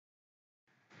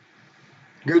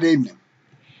Good evening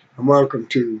and welcome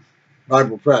to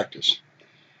Bible Practice.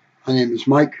 My name is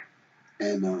Mike,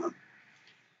 and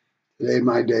today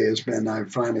my day has been, I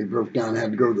finally broke down,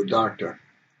 had to go to the doctor,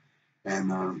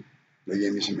 and they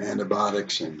gave me some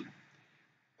antibiotics and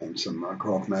some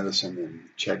cough medicine and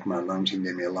checked my lungs and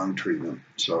gave me a lung treatment.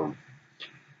 So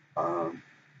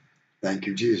thank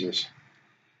you, Jesus.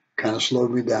 Kind of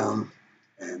slowed me down,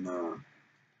 and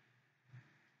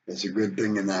it's a good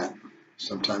thing in that.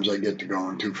 Sometimes I get to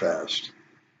going too fast,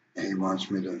 and he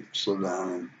wants me to slow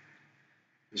down and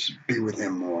just be with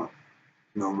him more.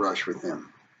 No rush with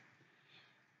him.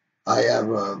 I have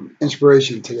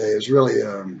inspiration today. Is really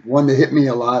one that hit me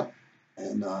a lot,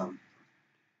 and I'd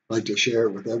like to share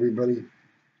it with everybody.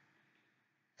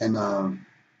 And the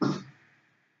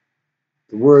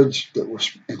words that were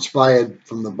inspired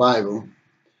from the Bible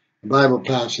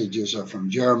passages are from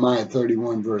Jeremiah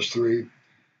 31 verse 3,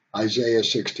 Isaiah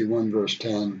 61 verse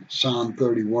 10, Psalm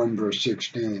 31 verse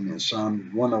 16, and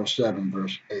Psalm 107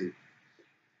 verse 8.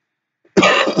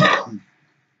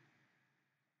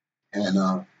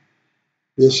 And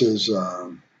this is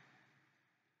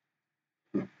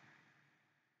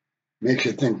makes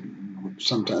you think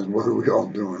sometimes, what are we all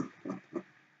doing?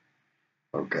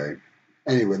 Okay.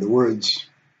 Anyway, the words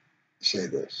say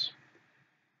this: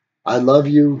 I love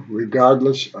you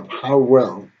regardless of how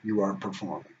well you are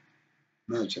performing.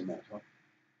 Imagine that, huh?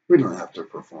 We don't have to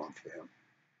perform for him.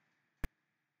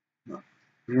 No,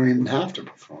 we don't even have to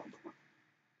perform for him.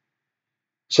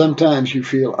 Sometimes you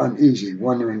feel uneasy,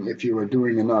 wondering if you are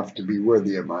doing enough to be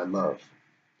worthy of my love.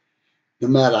 No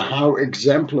matter how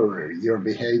exemplary your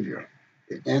behavior,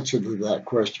 the answer to that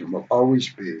question will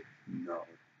always be no.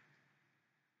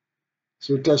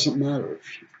 So it doesn't matter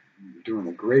if you're doing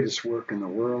the greatest work in the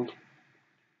world,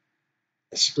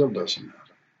 it still doesn't matter.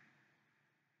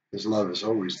 His love is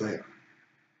always there.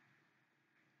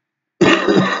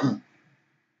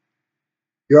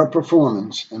 Your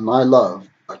performance and my love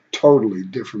are totally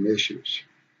different issues,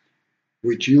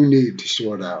 which you need to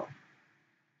sort out.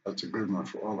 That's a good one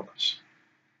for all of us.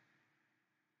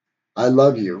 I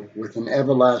love you with an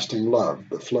everlasting love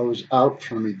that flows out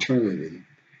from eternity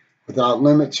without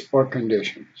limits or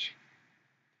conditions.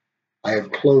 I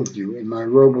have clothed you in my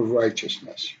robe of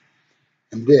righteousness,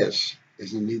 and this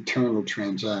is an eternal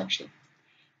transaction.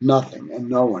 Nothing and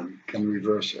no one can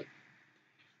reverse it.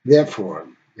 Therefore,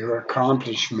 your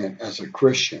accomplishment as a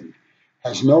Christian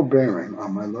has no bearing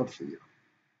on my love for you.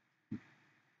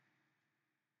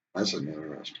 That's an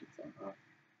interesting thing, huh?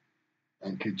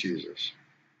 Thank you, Jesus.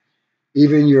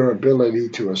 Even your ability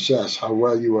to assess how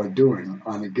well you are doing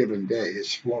on a given day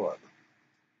is flawed.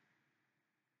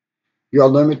 Your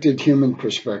limited human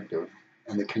perspective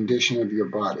and the condition of your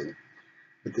body,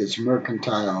 with its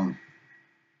mercantile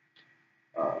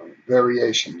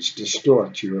variations,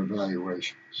 distort your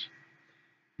evaluations.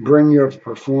 Bring your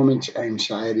performance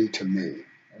anxiety to me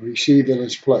and receive in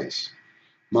its place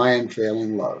my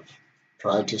unfailing love.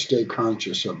 Try to stay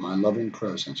conscious of my loving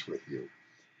presence with you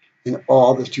in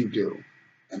all that you do,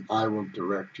 and I will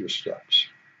direct your steps.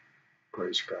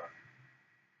 Praise God.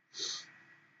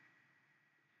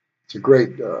 It's a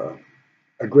great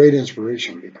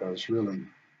inspiration, because really,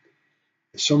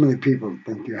 so many people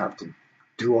think you have to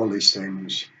do all these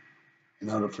things in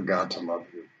order for God to love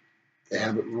you. They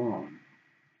have it wrong.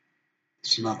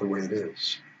 It's not the way it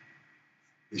is.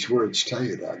 These words tell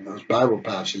you that, and those Bible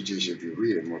passages, if you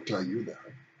read them, will tell you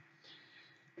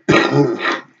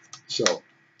that. So,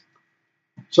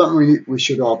 something we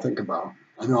should all think about.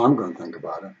 I know I'm going to think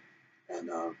about it, and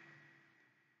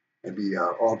maybe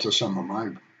alter some of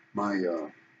my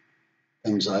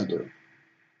things I do.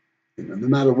 No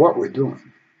matter what we're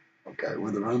doing, okay,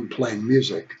 whether I'm playing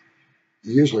music,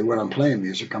 usually when I'm playing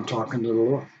music, I'm talking to the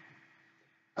Lord.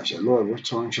 I say, Lord, what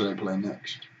song should I play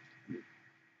next?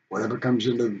 Whatever comes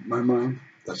into my mind,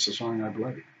 that's the song I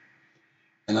play.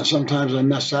 And sometimes I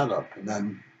mess that up,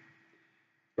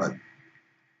 but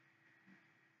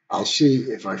I'll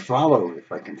see if I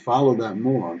can follow that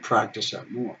more and practice that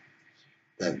more,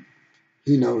 then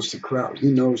he knows the crowd.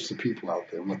 He knows the people out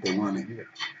there and what they want to hear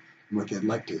and what they'd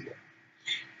like to hear.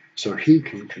 So he's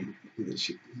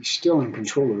still in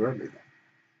control of everything.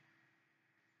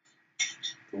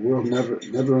 The world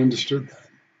never understood that.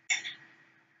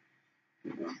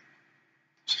 You know?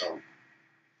 So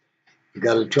you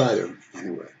got to try to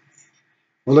anyway.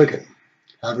 Well, look at.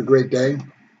 Have a great day,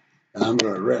 and I'm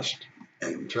going to rest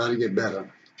and try to get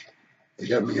better. They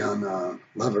got me on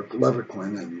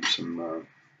Levaquin and some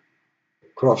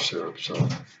cough syrup, so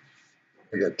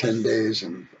I got 10 days,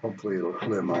 and hopefully it'll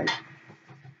clear my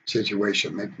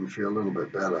situation, make me feel a little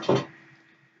bit better.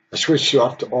 I switched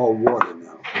off to all water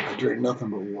now. I drink nothing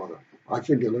but water. I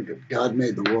figure, look at God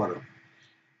made the water.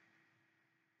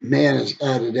 Man has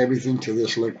added everything to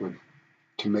this liquid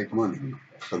to make money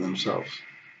for themselves.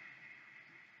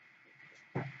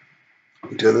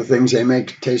 Do the things they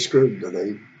make taste good? Do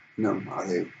they, are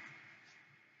they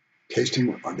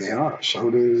tasting? They are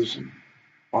sodas and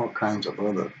all kinds of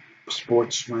other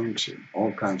sports drinks and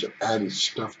all kinds of added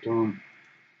stuff to them.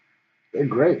 They're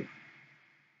great,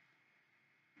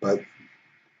 but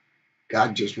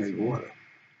God just made water.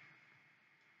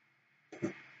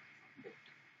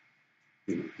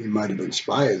 He might have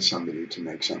inspired somebody to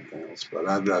make something else, but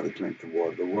I'd rather drink the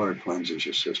water. The water cleanses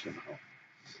your system.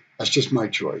 That's just my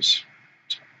choice.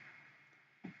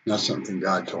 Not something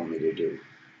God told me to do,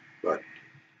 but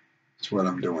it's what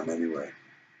I'm doing anyway.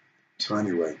 So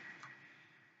anyway,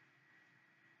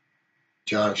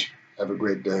 Josh, have a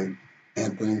great day.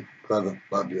 Anthony, brother,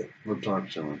 love you. We'll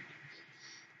talk soon.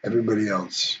 Everybody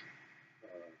else,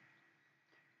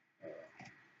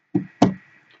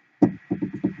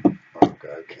 oh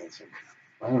God, I can't think.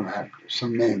 I don't have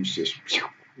some names just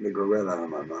they go right out of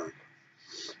my mind.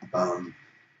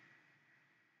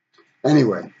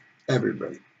 Anyway,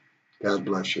 everybody, God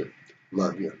bless you.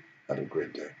 Love you. Have a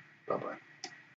great day. Bye bye.